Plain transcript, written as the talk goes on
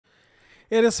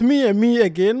It is me and me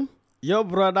again, your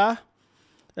brother,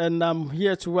 and I'm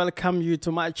here to welcome you to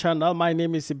my channel. My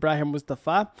name is Ibrahim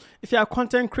Mustafa. If you're a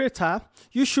content creator,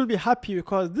 you should be happy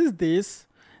because these days,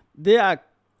 there are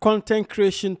content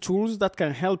creation tools that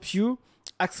can help you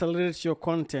accelerate your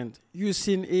content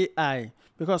using AI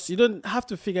because you don't have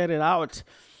to figure it out.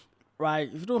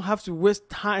 Right, you don't have to waste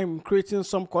time creating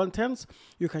some content.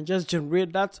 You can just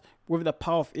generate that with the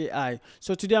power of AI.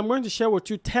 So today I'm going to share with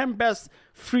you 10 best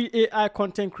free AI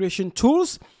content creation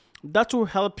tools that will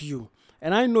help you.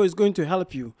 And I know it's going to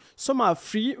help you. Some are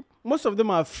free, most of them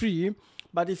are free,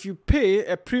 but if you pay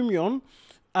a premium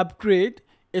upgrade,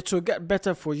 it will get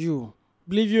better for you.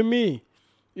 Believe you me.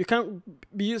 You can't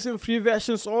be using free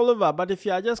versions all over, but if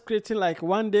you are just creating like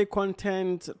one-day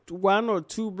content, 1 or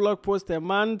 2 blog posts a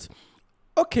month,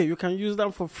 okay, you can use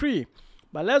them for free.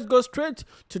 But let's go straight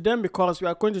to them because we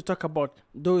are going to talk about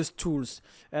those tools.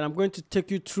 And I'm going to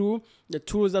take you through the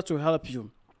tools that will help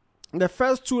you. The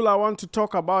first tool I want to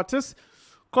talk about is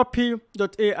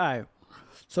copy.ai.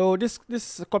 So this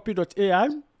is copy.ai,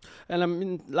 and I'm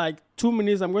in like 2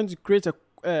 minutes. I'm going to create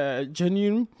a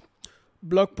genuine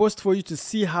blog post for you to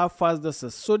see how fast this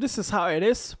is. So this is how it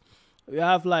is. We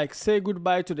have like say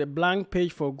goodbye to the blank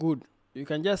page for good. You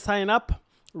can just sign up,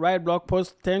 write blog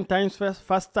post 10 times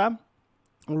faster,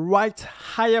 write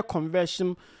higher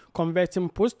converting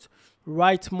post,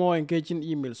 write more engaging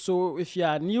emails. So if you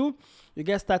are new, you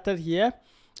get started here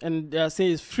and say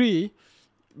it's free,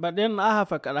 but then I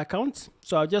have an account,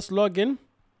 so I'll just log in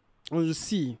and you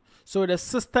see. So the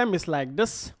system is like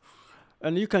this.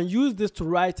 And you can use this to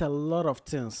write a lot of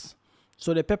things.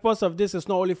 So the purpose of this is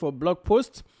not only for blog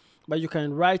posts, but you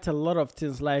can write a lot of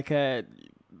things like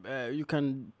you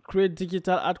can create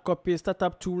digital ad copy,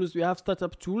 startup tools. We have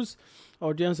startup tools,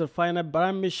 audience refiner,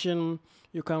 brand mission.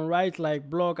 You can write like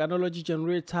blog, analogy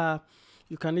generator.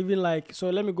 You can even like, so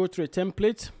let me go to a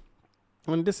template.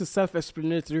 And this is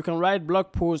self-explanatory. You can write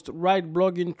blog post, write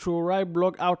blog intro, write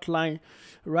blog outline,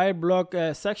 write blog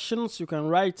sections. You can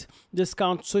write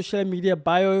discount social media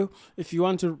bio if you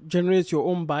want to generate your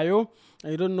own bio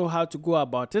and you don't know how to go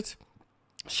about it.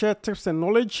 Share tips and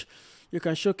knowledge. You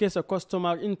can showcase a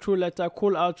customer intro letter,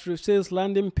 call outreach, sales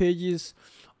landing pages,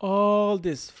 all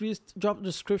this, free job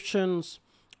descriptions,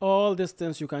 all these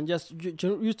things. You can just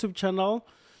YouTube channel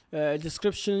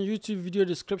description, YouTube video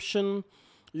description.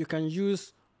 You can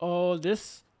use all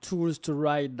these tools to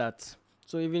write that.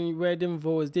 So even wedding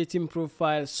voice, dating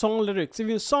profile, song lyrics,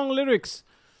 even song lyrics,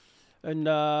 and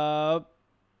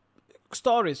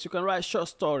stories. You can write short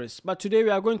stories. But today we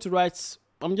are going to write,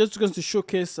 I'm just going to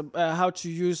showcase how to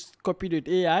use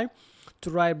copy.ai to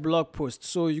write blog posts.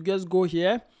 So you just go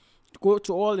here, go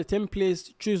to all the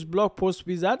templates, choose blog post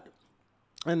wizard.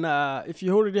 And if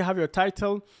you already have your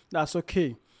title, that's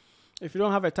okay. If you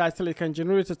don't have a title, it can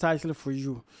generate a title for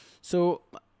you. So,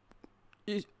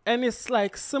 and it's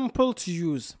like simple to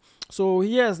use. So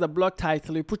here's the blog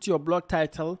title. You put your blog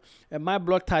title, and my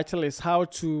blog title is how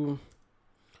to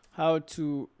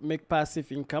make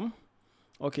passive income.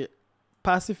 Okay,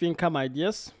 passive income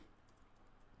ideas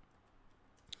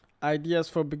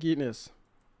for beginners.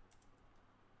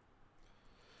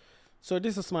 So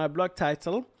this is my blog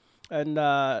title, and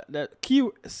the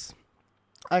keywords.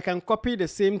 I can copy the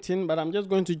same thing, but I'm just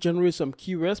going to generate some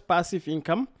keywords. Passive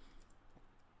income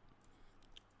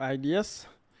ideas.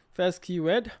 First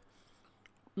keyword: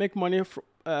 make money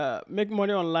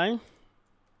online.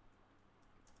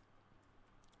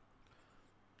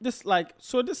 This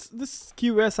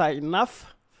keywords are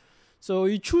enough. So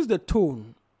you choose the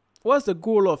tone. What's the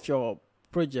goal of your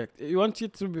project? You want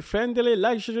it to be friendly,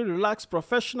 luxury, relaxed,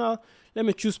 professional. Let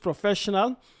me choose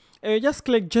professional, and you just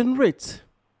click generate.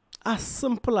 As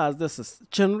simple as this is,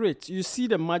 generate. You see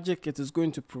the magic it is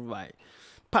going to provide.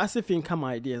 Passive income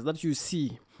ideas that you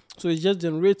see. So it's just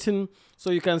generating. So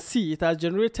you can see it has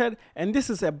generated. And this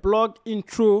is a blog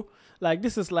intro. Like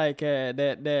this is like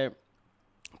let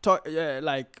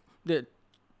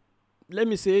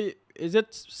me say, is it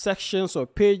sections or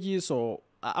pages or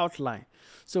outline?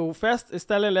 So first it's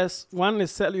telling us, 1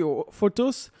 is sell your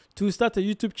photos, 2 start a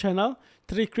YouTube channel,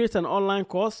 3 create an online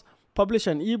course, publish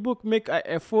an ebook, make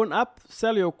a phone app,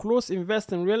 sell your clothes,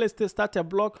 invest in real estate, start a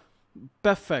blog.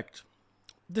 Perfect.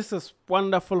 This is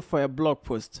wonderful for a blog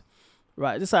post.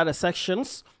 Right, these are the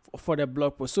sections for the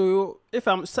blog post. So if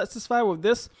I'm satisfied with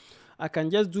this, I can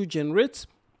just do generate.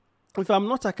 If I'm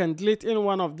not, I can delete any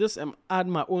one of this and add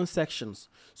my own sections.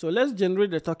 So let's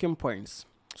generate the talking points.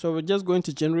 So we're just going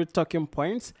to generate talking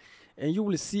points, and you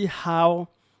will see how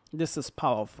this is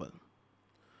powerful.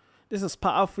 This is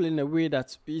powerful in a way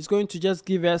that it's going to just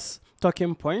give us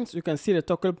talking points. You can see the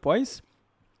talking points.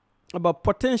 about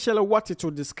potentially what it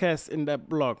will discuss in the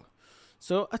blog.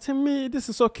 So I think this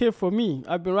is okay for me.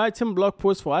 I've been writing blog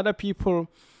posts for other people,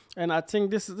 and I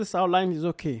think this outline is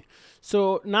okay.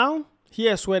 So now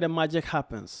here's where the magic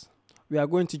happens. We are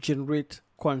going to generate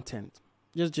content.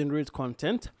 Just generate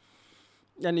content,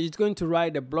 and it's going to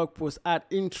write a blog post, add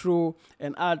intro,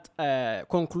 and add a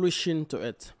conclusion to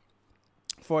it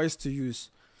for us to use.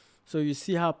 So you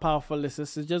see how powerful this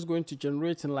is. It's just going to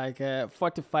generate in like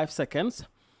 45 seconds.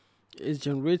 It's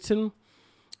generating,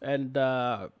 and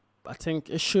I think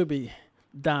it should be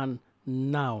done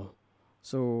now.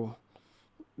 So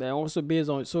then also based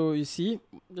on, so you see,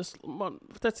 just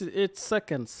 38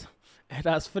 seconds, it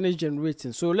has finished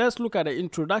generating. So let's look at the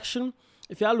introduction.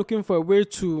 If you are looking for a way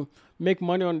to make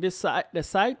money on this side, the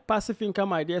site, passive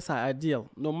income ideas are ideal.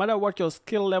 No matter what your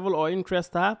skill level or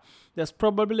interest are, there's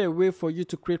probably a way for you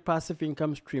to create passive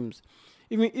income streams.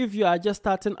 Even if you are just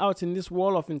starting out in this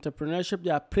world of entrepreneurship,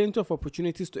 there are plenty of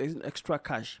opportunities to earn extra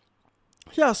cash.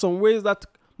 Here are some ways that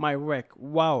might work.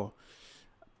 Wow.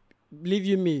 Believe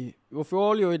you me, with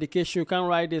all your education, you can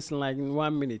write this in like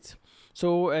 1 minute.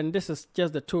 So, and this is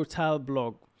just the total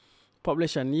blog.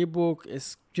 Publish an ebook,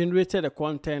 it's generated the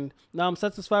content. Now I'm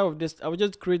satisfied with this. I will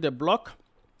just create a blog,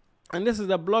 and this is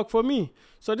the blog for me.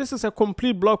 So this is a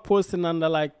complete blog post in under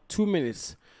like 2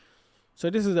 minutes. So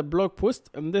this is the blog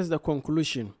post, and this is the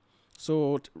conclusion.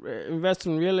 So invest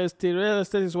in real estate. Real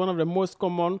estate is one of the most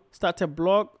common. Start a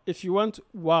blog if you want.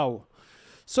 Wow.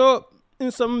 So in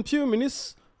some few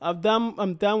minutes, I'm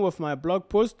done with my blog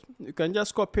post. You can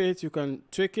just copy it. You can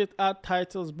tweak it, add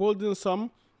titles, bolding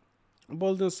some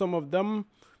of them.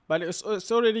 But it's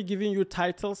already giving you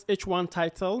titles, H1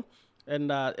 title, and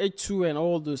H2 and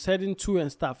all those, heading 2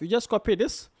 and stuff. You just copy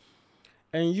this,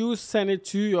 and you send it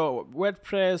to your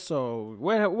WordPress or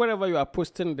wherever you are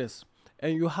posting this,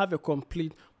 and you have a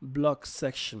complete blog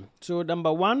section. So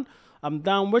number 1, I'm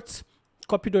done with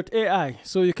copy.ai.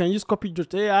 So you can use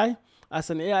copy.ai as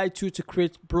an AI tool to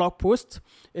create blog posts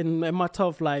in a matter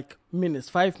of like minutes,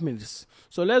 5 minutes.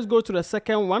 So let's go to the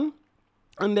second one,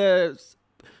 and there's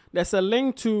a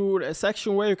link to a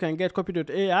section where you can get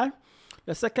copy.ai.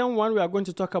 The second one we are going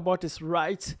to talk about is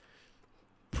write.me,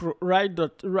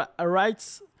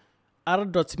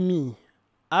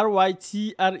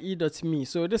 rytre.me.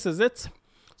 So this is it.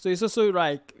 So it's also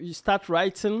like you start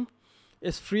writing.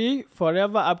 It's free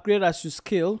forever, upgrade as you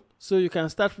scale. So you can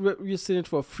start using it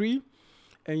for free,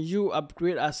 and you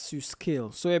upgrade as you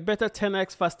scale. So a better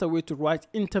 10x faster way to write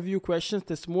interview questions,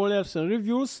 testimonials and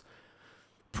reviews,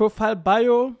 profile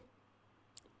bio,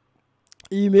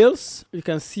 emails, you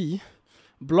can see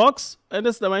blogs, and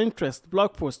this is my interest,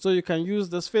 blog posts. So you can use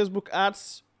this Facebook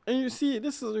ads, and you see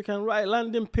this is, you can write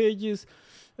landing pages.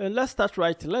 And let's start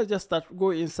writing. Let's just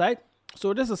go inside.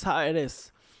 So this is how it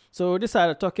is. So these are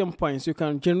the talking points. You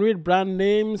can generate brand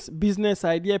names, business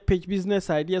idea, page business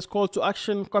ideas, call to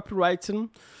action, copywriting,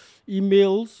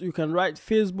 emails. You can write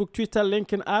Facebook, Twitter,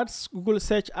 LinkedIn ads, Google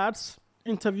search ads,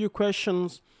 interview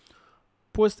questions,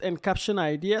 post and caption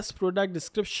ideas, product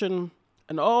description,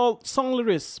 and all song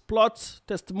lyrics, plots,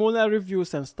 testimonial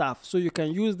reviews and stuff. So you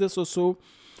can use this also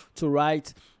to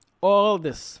write all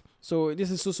this. So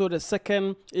this is also the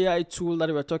second AI tool that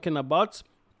we're talking about.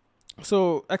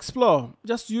 So explore,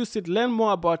 just use it, learn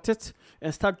more about it,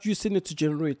 and start using it to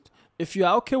generate. If you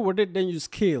are okay with it, then you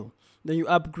scale, then you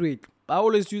upgrade. I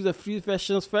always use the free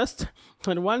versions first,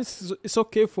 and once it's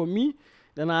okay for me,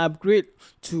 then I upgrade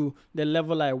to the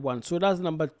level I want. So that's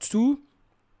number 2.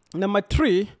 Number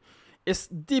 3 is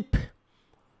deep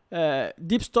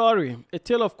story, a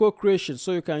tale of co-creation.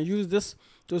 So you can use this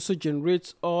to also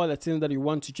generate all the things that you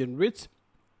want to generate.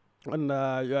 And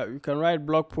you can write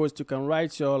blog posts, you can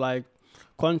write your like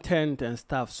content and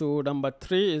stuff. So number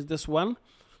 3 is this one.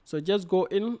 So just go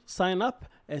in, sign up,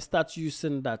 and start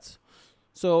using that.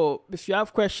 So if you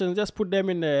have questions, just put them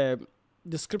in the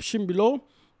description below.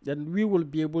 Then I will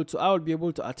be able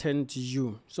to attend to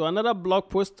you. So another blog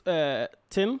post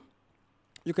thing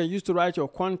you can use to write your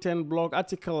content, blog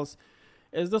articles,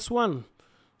 is this one.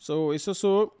 So it's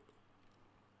also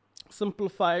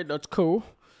simplify.co.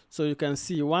 So you can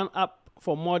see one app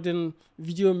for modern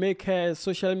video makers,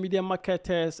 social media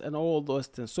marketers, and all those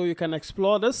things. So you can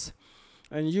explore this,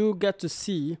 and you get to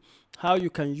see how you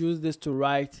can use this to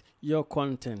write your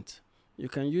content. You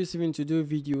can use even to do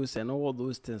videos and all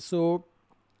those things. So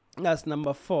that's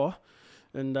number 4.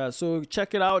 And so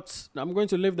check it out. I'm going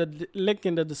to leave the link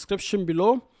in the description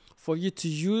below for you to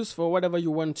use for whatever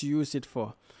you want to use it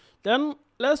for. Then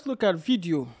let's look at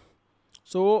video.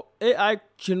 So AI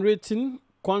generating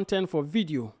content for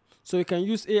video. So you can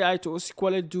use AI to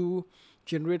also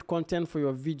generate content for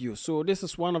your video. So this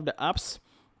is one of the apps.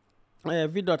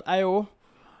 wave.io,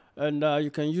 and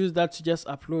you can use that to just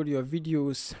upload your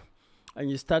videos, and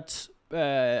you start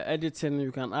editing.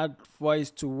 You can add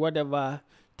voice to whatever,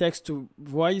 text to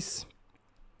voice,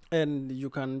 and you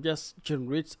can just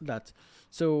generate that.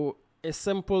 So it's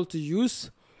simple to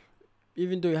use,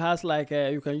 even though it has like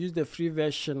you can use the free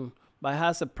version, but it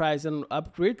has a price and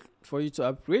upgrade for you to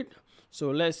upgrade. So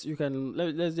let's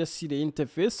just see the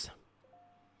interface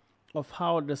of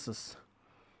how this is.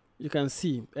 You can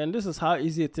see, and this is how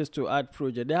easy it is to add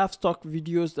project. They have stock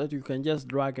videos that you can just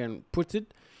drag and put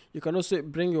it. You can also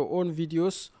bring your own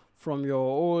videos from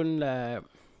your own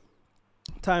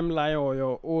timeline or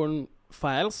your own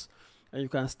files, and you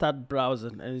can start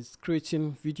browsing, and it's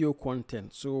creating video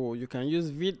content. So you can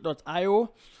use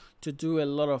wave.io to do a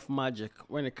lot of magic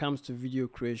when it comes to video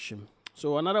creation.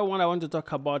 So another one I want to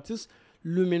talk about is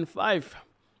Lumen 5.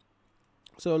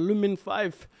 So Lumen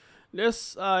 5,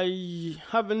 this, I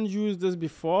haven't used this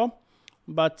before,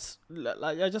 but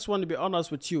I just want to be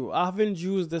honest with you. I haven't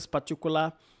used this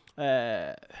particular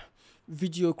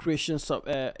video creation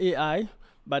AI,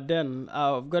 but then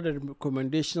I've got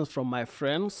recommendations from my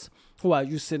friends who are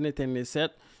using it, and they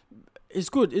said it's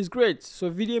good, it's great. So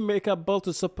Video Maker built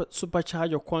to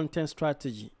supercharge your content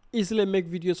strategy. Easily make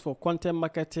videos for content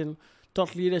marketing,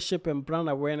 thought leadership, and brand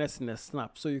awareness in a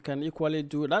snap. So you can equally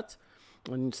do that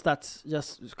and start.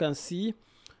 Just, you can see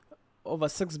over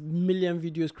 6 million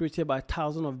videos created by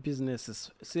thousands of businesses.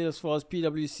 Salesforce,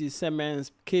 PwC,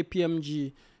 Siemens,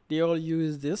 KPMG, they all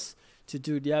use this to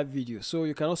do their videos. So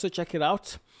you can also check it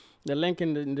out. The link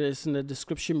is in the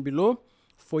description below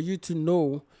for you to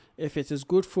know if it is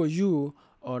good for you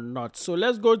or not. So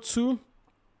let's go to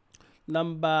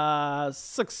number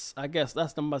 6. I guess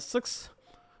that's number 6.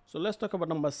 So let's talk about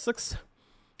number 6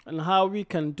 and how we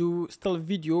can do still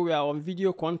video. We are on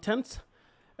video content,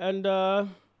 and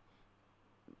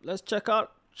let's check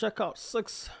out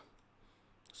 6.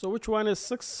 So which one is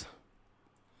 6?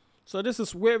 So this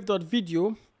is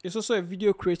wave.video. It's also a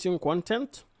video creating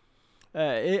content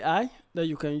AI that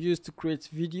you can use to create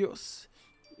videos.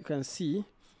 You can see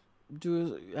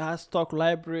it has stock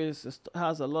libraries. It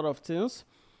has a lot of things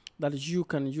that you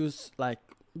can use, like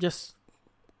just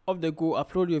off the go,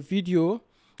 upload your video,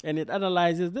 and it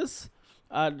analyzes this,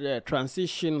 add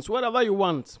transitions, whatever you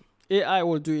want. AI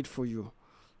will do it for you.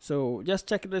 So just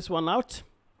check this one out.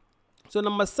 So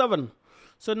number 7.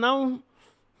 So now,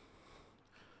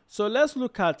 so let's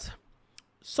look at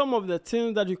some of the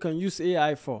things that you can use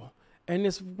AI for. And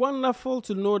it's wonderful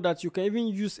to know that you can even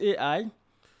use AI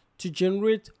to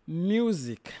generate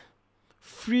music,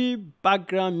 free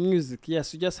background music.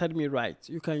 Yes, you just heard me right.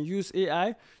 You can use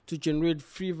AI to generate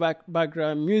free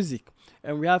background music.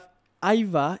 And we have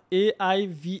aiva,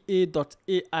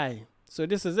 aiva.ai. So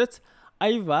this is it.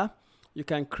 Aiva, you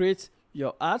can create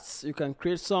your arts, you can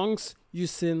create songs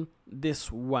using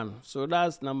this one. So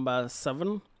that's number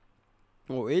 7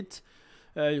 or 8.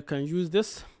 You can use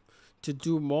this to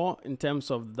do more in terms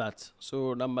of that.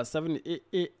 So number 7,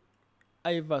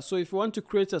 aiva. So if you want to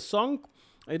create a song,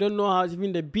 I don't know how,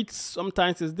 even the beats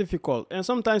sometimes is difficult, and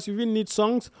sometimes you even need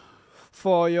songs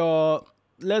for your,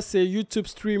 let's say, YouTube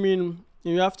streaming.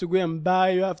 You have to go and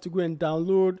buy, you have to go and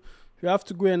download, you have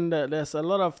to go and there's a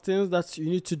lot of things that you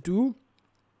need to do,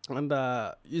 and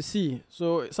you see,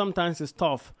 so sometimes it's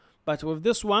tough. But with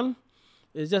this one,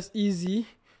 it's just easy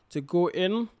to go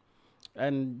in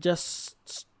and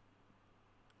just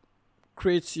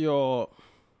create your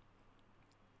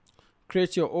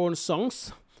own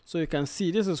songs. So you can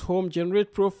see this is home,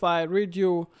 generate profile,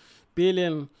 radio,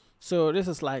 billing. So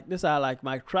these are like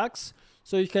my tracks.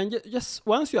 So you can just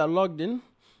once you are logged in,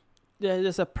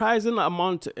 there's a pricing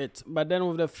amount to it. But then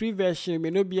with the free version, you may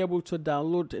not be able to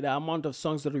download the amount of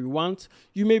songs that you want.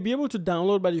 You may be able to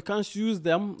download, but you can't use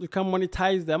them. You can't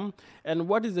monetize them. And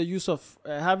what is the use of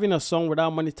having a song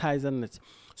without monetizing it?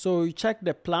 So you check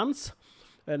the plans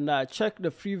and check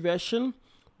the free version.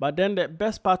 But then the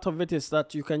best part of it is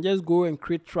that you can just go and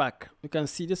create track. You can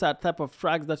see these are type of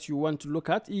tracks that you want to look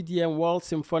at: EDM, world,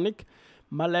 symphonic,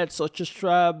 mallets,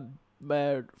 orchestra,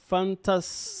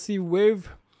 fantasy wave,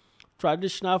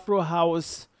 traditional Afro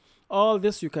house. All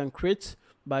this you can create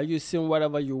by using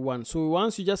whatever you want. So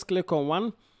once you just click on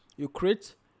one, you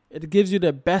create, it gives you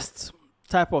the best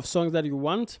type of songs that you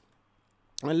want.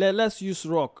 And let's use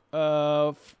rock.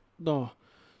 No,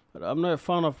 I'm not a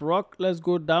fan of rock. Let's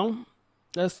go down.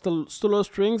 Let's solo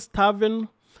strings, tavern.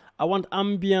 I want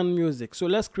ambient music. So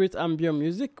let's create ambient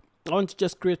music. I want to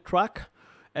just create track,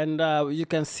 and you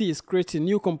can see it's creating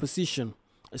new composition.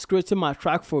 It's creating my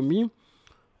track for me,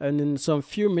 and in some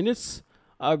few minutes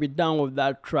I'll be done with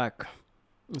that track.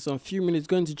 In some few minutes, it's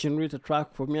going to generate a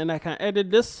track for me, and I can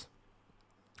edit this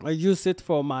I use it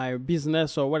for my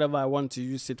business or whatever I want to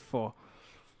use it for.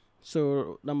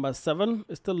 So number 7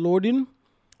 is still loading.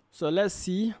 So let's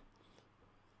see.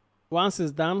 Once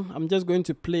it's done, I'm just going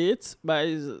to play it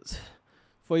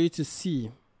for you to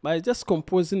see. But it's just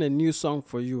composing a new song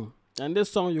for you. And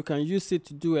this song, you can use it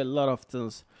to do a lot of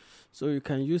things. So you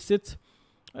can use it,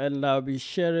 and I'll be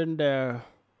sharing the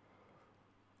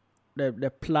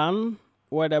plan,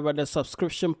 whatever the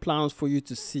subscription plans for you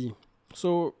to see.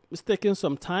 So it's taking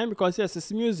some time because yes,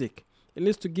 it's music. It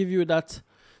needs to give you that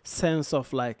sense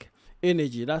of like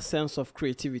energy, that sense of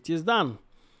creativity. It's done.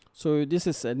 So this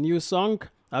is a new song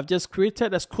I've just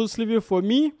created exclusively for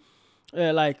me,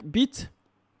 like beat.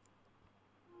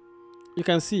 You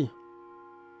can see.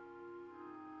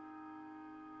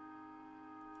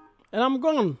 And I'm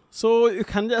gone. So you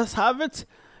can just have it.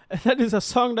 And that is a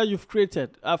song that you've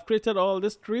created. I've created all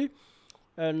these 3.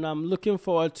 And I'm looking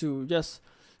forward to just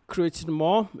creating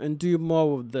more and do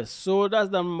more with this. So that's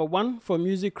the number 1 for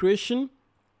music creation.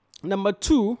 Number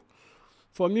 2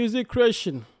 for music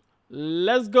creation.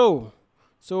 Let's go.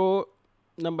 So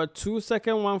number 2,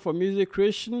 second one for music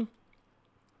creation.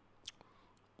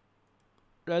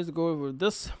 Let's go with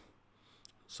this.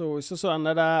 So it's also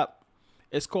another.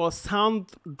 It's called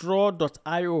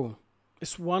sounddraw.io.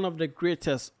 It's one of the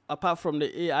greatest. Apart from the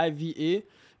aiva,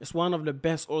 it's one of the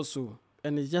best also.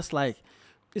 And it's just like,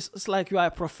 it's like you are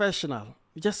a professional.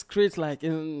 You just create like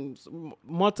in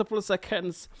multiple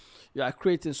seconds, you are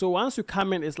creating. So once you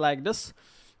come in, it's like this.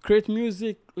 Create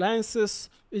music, licenses.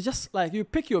 It's just like you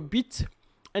pick your beat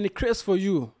and it creates for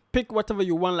you. Pick whatever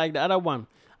you want, like the other one.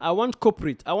 I want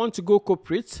corporate. I want to go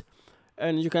corporate.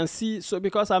 And you can see, so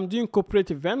because I'm doing corporate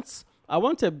events, I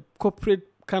want a corporate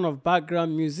kind of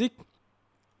background music,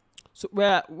 so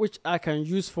which I can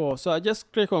use for. So I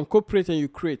just click on corporate and you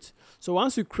create. So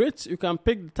once you create, you can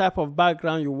pick the type of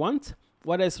background you want,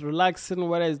 whether it's relaxing,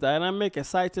 whether it's dynamic,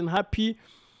 exciting, happy,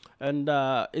 and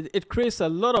it creates a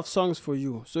lot of songs for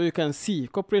you. So you can see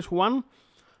corporate 1.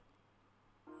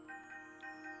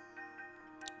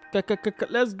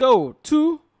 Let's go.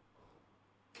 2.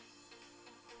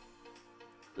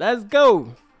 Let's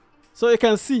go. So you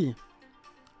can see.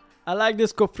 I like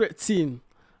this corporate team.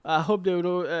 I hope they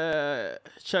will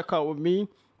check out with me.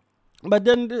 But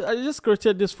then I just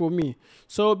created this for me.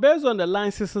 So based on the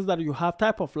licenses that you have,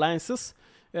 type of licenses,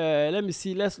 let me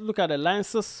see. Let's look at the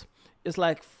licenses. It's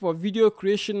like for video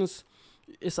creations,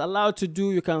 it's allowed to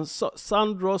do. You can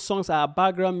sound draw songs are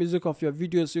background music of your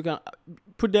videos. You can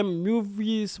put them in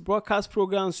movies, broadcast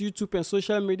programs, YouTube and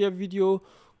social media video,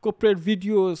 corporate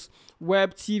videos,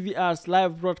 web, TV ads,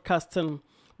 live broadcasting.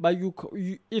 But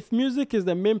if music is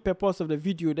the main purpose of the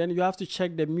video, then you have to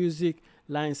check the music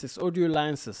licenses, audio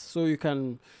licenses. So you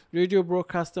can radio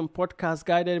broadcasting, podcast,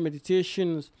 guided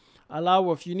meditations,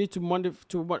 allow if you need to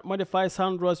modify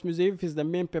sound draws music if it's the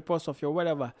main purpose of your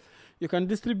whatever. You can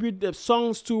distribute the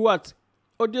songs to what?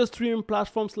 Audio streaming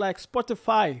platforms like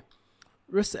Spotify,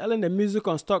 reselling the music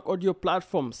on stock audio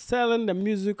platforms, selling the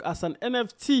music as an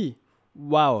NFT.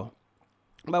 Wow.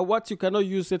 But what you cannot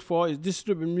use it for is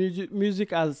distribute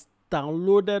music as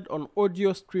downloaded on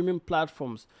audio streaming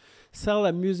platforms. Sell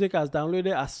the music as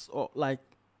downloaded as like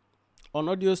on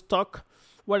audio stock,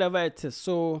 whatever it is.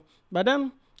 So, but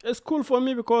then it's cool for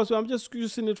me because I'm just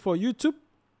using it for YouTube.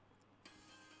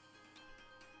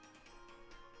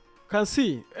 Can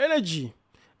see energy,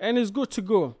 and it's good to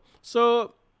go.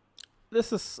 So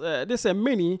this is a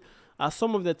mini. Are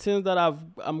some of the things that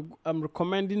I'm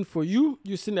recommending for you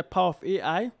using the power of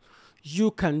AI. You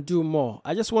can do more.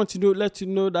 I just want to let you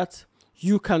know that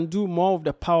you can do more of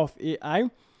the power of AI.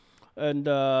 And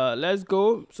let's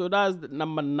go. So that's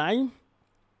number 9,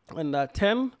 and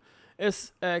 10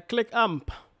 is Click Amp.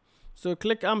 So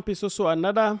Click Amp is also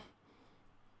another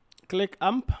Click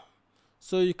Amp.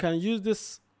 So you can use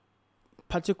this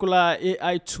particular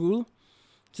AI tool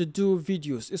to do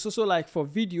videos. It's also like for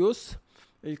videos.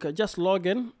 You can just log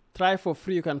in, try for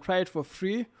free. You can try it for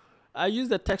free. I use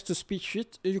the text-to-speech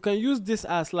sheet. You can use this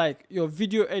as like your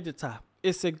video editor.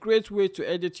 It's a great way to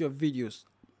edit your videos.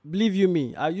 Believe you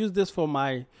me, I use this for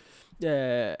my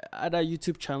other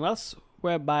YouTube channels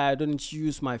whereby I don't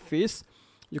use my face.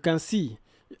 You can see,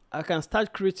 I can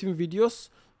start creating videos.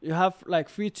 You have like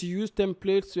free to use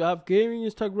templates. You have gaming,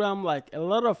 Instagram, like a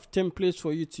lot of templates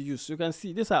for you to use. You can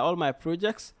see these are all my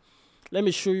projects. Let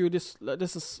me show you this.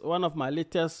 This is one of my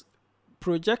latest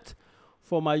projects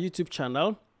for my YouTube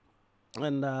channel,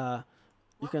 and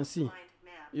you can see.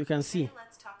 You can see.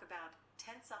 Let's talk about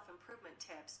 10 self-improvement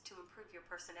tips to improve your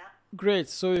personality. Great.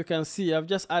 So you can see I've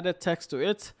just added text to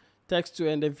it,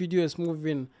 and the video is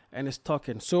moving and it's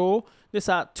talking. So these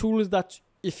are tools that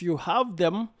if you have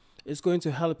them, is going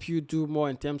to help you do more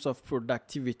in terms of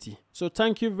productivity. So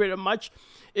thank you very much.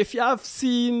 If you have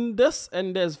seen this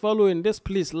and there's value in this,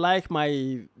 please like my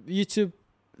YouTube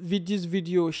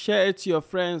video, share it to your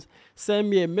friends, send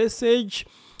me a message,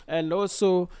 and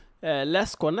also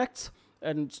let's connect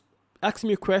and ask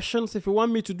me questions. If you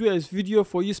want me to do a video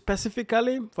for you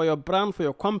specifically, for your brand, for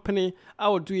your company, I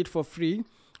will do it for free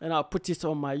and I'll put it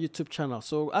on my YouTube channel.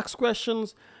 So ask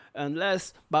questions and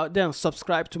but then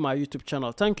subscribe to my YouTube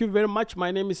channel. Thank you very much.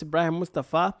 My name is Ibrahim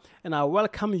Mustafa and I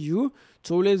welcome you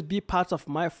to always be part of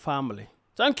my family.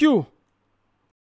 Thank you.